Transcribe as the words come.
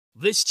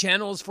This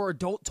channel is for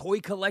adult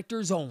toy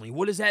collectors only.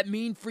 What does that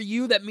mean for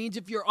you? That means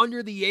if you're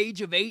under the age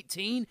of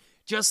 18,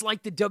 just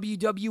like the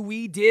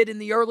WWE did in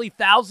the early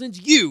thousands,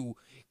 you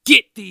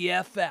get the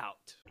F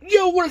out.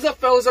 Yo, what is up,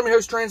 fellas? I'm your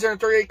host,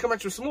 Trans38, coming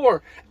at you with some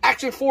more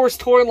Action Force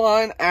toy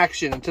line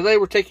action. And today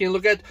we're taking a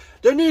look at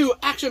the new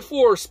Action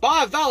Force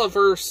by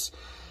Valaverse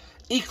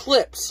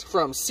Eclipse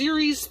from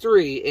Series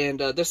 3. And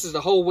this is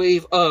the whole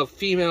wave of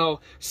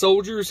female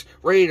soldiers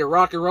ready to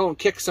rock and roll and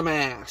kick some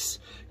ass,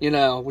 you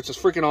know, which is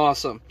freaking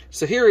awesome.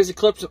 So here is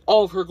Eclipse in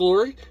all of her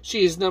glory.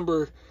 She is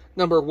number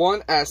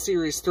one at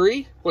Series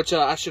 3, which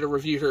I should have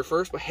reviewed her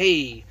first, but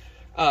hey,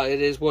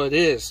 it is what it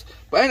is.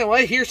 But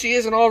anyway, here she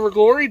is in all of her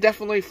glory.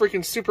 Definitely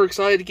freaking super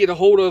excited to get a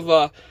hold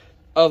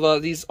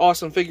of these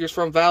awesome figures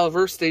from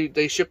Valaverse.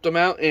 They shipped them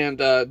out, and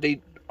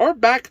they are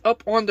back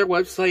up on their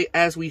website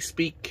as we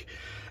speak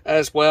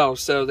as well.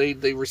 So they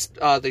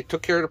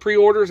took care of the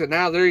pre-orders, and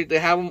now they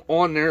have them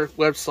on their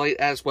website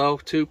as well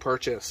to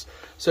purchase.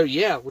 So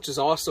yeah, which is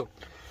awesome.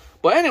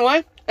 But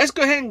anyway, let's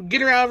go ahead and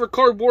get her out of her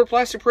cardboard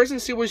plastic prison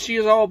and see what she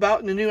is all about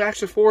in the new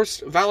Action Force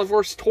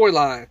Valaverse toy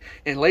line.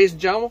 And ladies and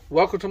gentlemen,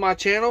 welcome to my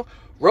channel.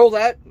 Roll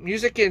that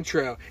music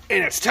intro,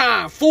 and it's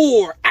time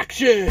for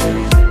action!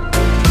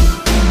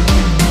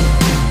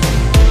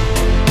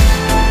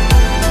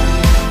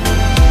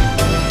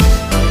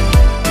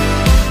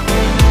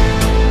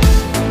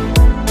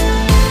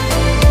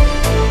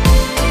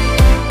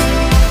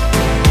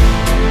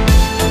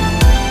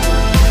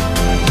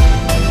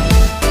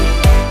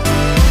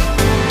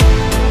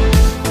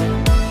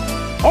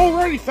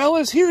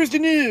 Fellas, here's the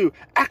new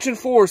Action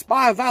Force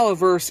by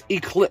Valaverse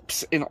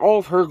Eclipse in all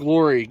of her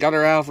glory. Got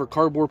her out of her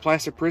cardboard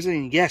plastic prison,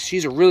 and yes,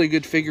 she's a really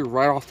good figure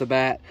right off the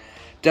bat.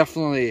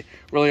 Definitely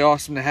really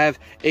awesome to have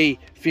a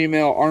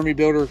female army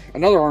builder,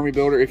 another army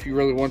builder if you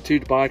really want to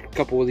buy a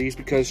couple of these,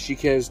 because she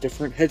has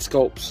different head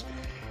sculpts,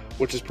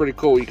 which is pretty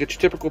cool. You get your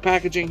typical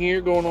packaging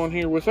here going on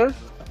here with her.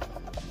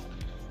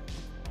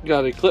 You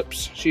got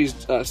Eclipse.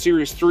 She's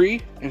Series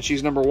 3, and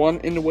she's number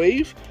 1 in the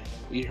wave.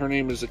 Her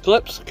name is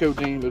Eclipse,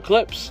 code name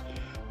Eclipse.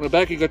 On the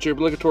back, you got your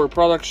obligatory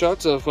product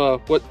shots of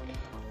what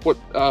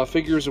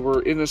figures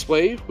were in this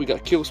wave. We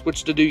got Kill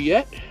Switch to do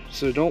yet,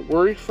 so don't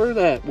worry for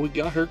that. We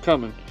got her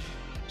coming.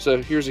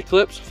 So here's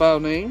Eclipse,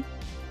 file name,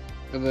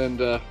 and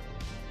then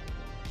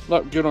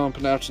not good on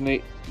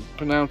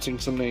pronouncing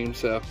some names.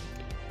 So,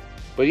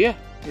 but yeah,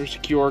 there's the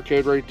QR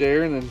code right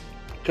there, and then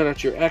cut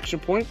out your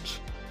action points,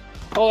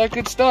 all that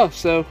good stuff.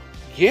 So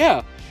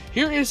yeah,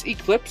 here is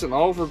Eclipse in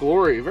all of her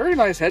glory. Very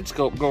nice head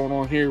sculpt going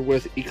on here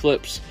with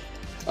Eclipse.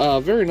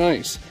 Very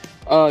nice.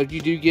 You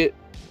do get,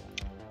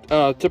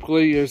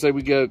 typically, as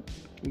we get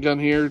gun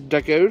here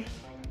decoed,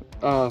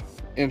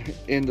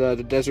 in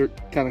the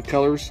desert kind of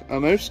colors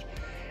almost.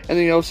 And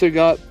then you also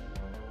got,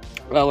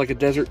 like a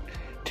desert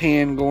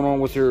tan going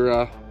on with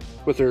her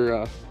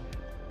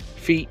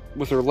feet,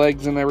 with her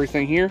legs and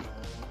everything here,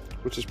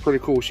 which is pretty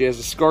cool. She has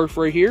a scarf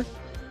right here,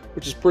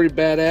 which is pretty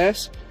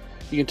badass.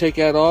 You can take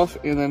that off,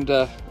 and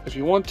then if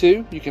you want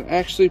to, you can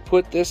actually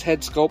put this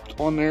head sculpt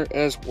on there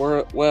as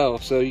well.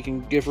 So you can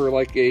give her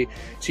like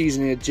she's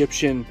an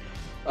Egyptian,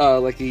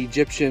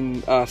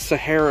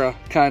 Sahara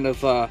kind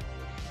of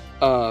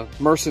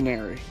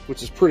mercenary,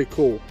 which is pretty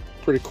cool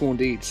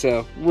indeed.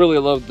 So really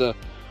love the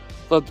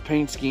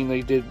paint scheme they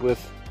did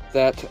with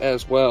that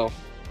as well.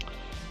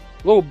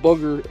 A little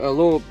bugger, a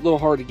little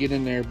hard to get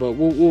in there, but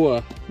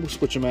we'll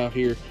switch them out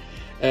here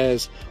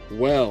as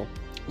well.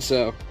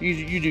 So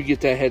you do get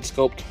that head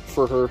sculpt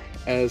for her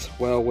as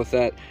well with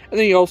that, and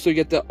then you also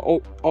get the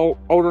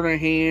alternate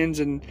hands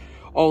and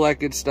all that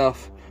good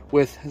stuff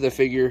with the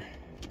figure.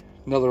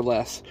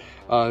 Nonetheless,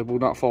 it will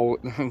not fall;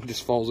 it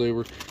just falls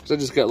over. So I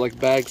just got like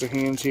bags of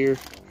hands here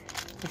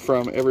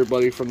from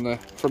everybody from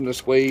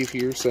this wave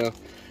here. So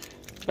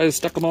I just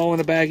stuck them all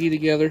in a baggie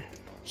together.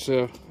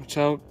 So that's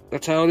how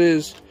it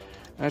is.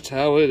 That's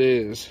how it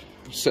is.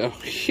 So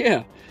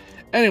yeah.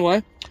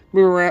 Anyway,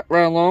 moving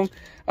right along.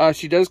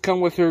 She does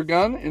come with her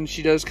gun, and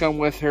she does come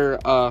with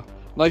her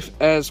knife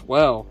as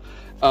well.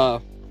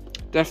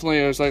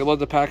 Definitely, I love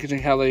the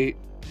packaging, how they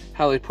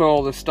put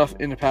all this stuff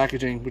in the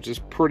packaging, which is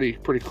pretty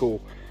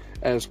cool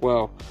as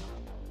well.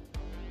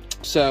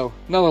 So,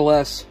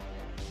 nonetheless,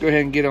 go ahead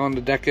and get on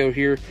the deco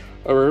here.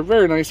 A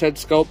very nice head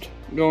sculpt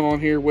going on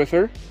here with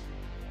her.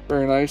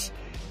 Very nice.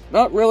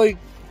 Not really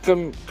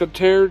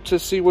compared to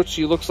see what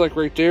she looks like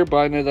right there, but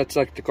I know that's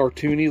like the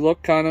cartoony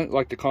look, kind of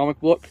like the comic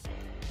look.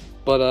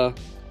 But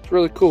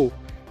really cool.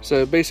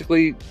 So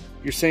basically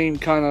your same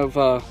kind of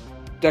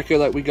deco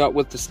that we got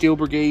with the Steel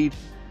Brigade.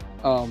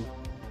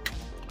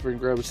 If we can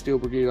grab a Steel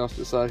Brigade off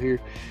the side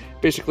here.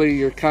 Basically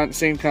your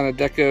same kind of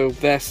deco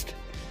vest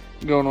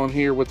going on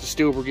here with the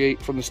Steel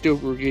Brigade, from the Steel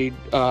Brigade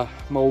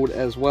mold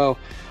as well.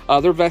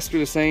 Their vests are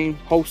the same,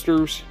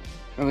 holsters,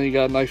 and then you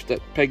got a knife that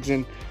pegs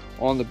in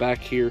on the back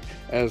here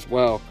as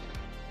well.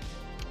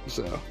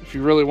 So if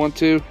you really want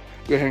to,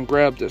 go ahead and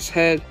grab this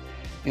head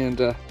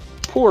and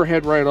pull her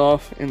head right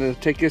off, and then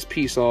take this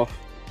piece off,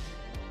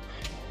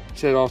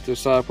 set it off to the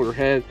side, put her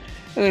head,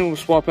 and then we'll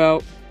swap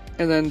out,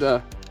 and then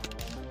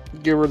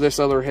give her this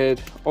other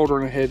head,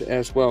 alternate head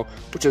as well,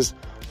 which is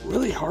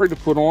really hard to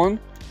put on.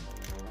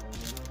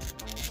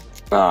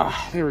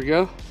 There we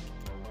go.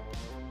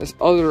 This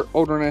other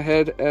alternate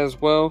head as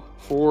well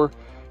for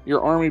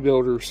your army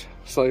builders.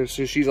 So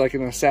she's like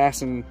an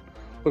assassin,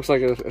 looks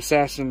like an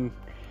assassin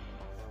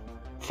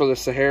for the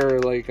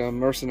Sahara, like a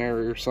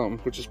mercenary or something,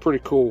 which is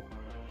pretty cool.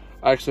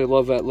 I actually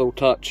love that little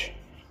touch.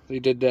 They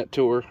did that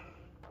to her,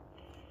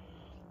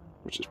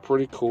 which is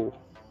pretty cool.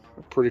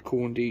 Pretty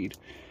cool indeed.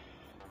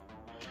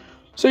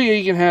 So yeah,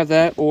 you can have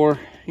that, or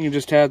you can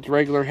just have the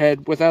regular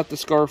head without the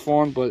scarf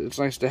on, but it's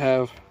nice to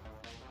have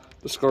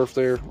the scarf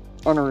there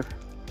under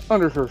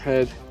her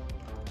head,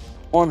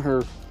 on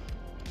her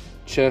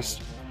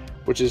chest,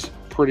 which is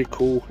pretty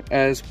cool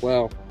as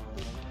well.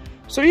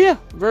 So yeah,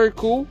 very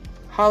cool.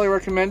 Highly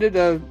recommended.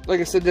 Like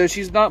I said,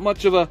 she's not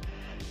much of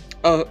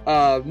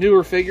a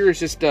newer figure. It's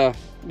just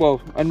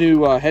well, a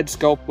new head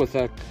sculpt with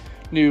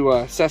new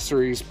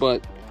accessories,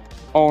 but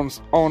all in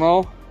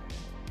all,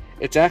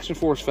 it's Action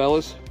Force,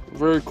 fellas.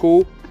 Very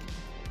cool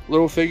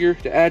little figure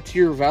to add to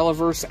your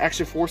Valaverse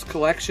Action Force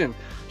collection.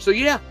 So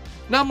yeah,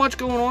 not much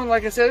going on.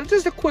 Like I said,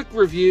 just a quick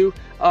review.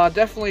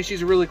 Definitely,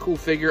 she's a really cool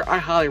figure. I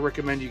highly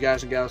recommend you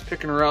guys and gals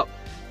picking her up.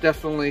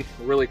 Definitely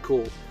really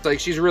cool. Like,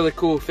 she's a really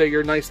cool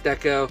figure, nice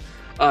deco.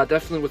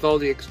 Definitely with all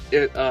the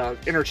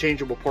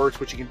interchangeable parts,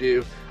 which you can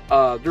do.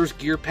 There's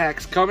gear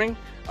packs coming.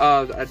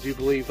 I do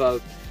believe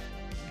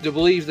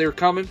they're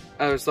coming.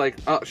 I was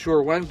like, not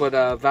sure when, but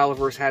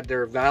Valaverse had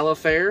their Vala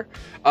Fair,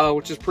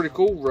 which is pretty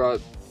cool,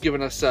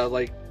 giving us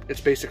like, it's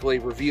basically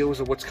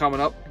reveals of what's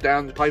coming up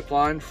down the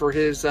pipeline for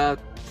his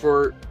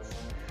for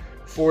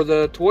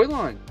the toy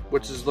line,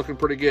 which is looking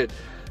pretty good.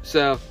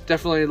 So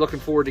definitely looking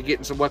forward to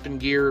getting some weapon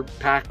gear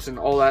packs and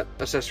all that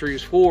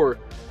accessories for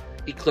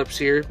Eclipse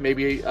here.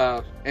 Maybe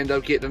end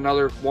up getting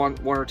another one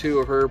or two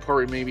of her,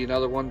 probably maybe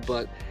another one,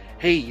 but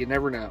hey, you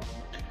never know.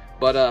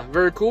 But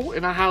very cool,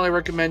 and I highly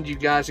recommend you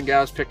guys and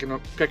gals picking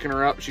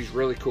her up. She's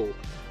really cool.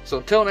 So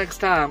until next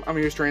time, I'm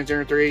your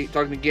Trans-Aaron38,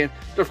 talking again.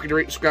 Don't forget to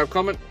rate, subscribe,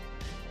 comment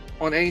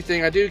on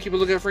anything I do. Keep a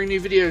lookout for any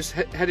new videos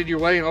headed your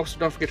way, and also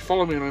don't forget to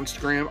follow me on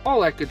Instagram,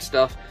 all that good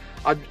stuff.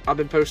 I've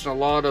been posting a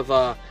lot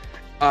of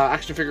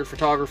action figure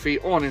photography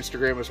on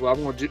Instagram as well.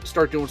 I'm going to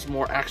start doing some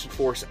more Action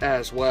Force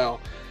as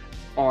well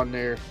on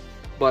there.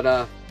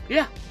 But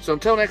yeah, so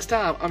until next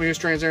time, I'm your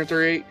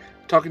Trans-Aaron38,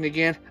 talking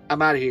again.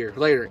 I'm out of here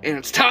later, and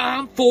it's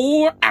time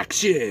for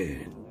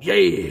action.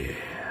 Yeah.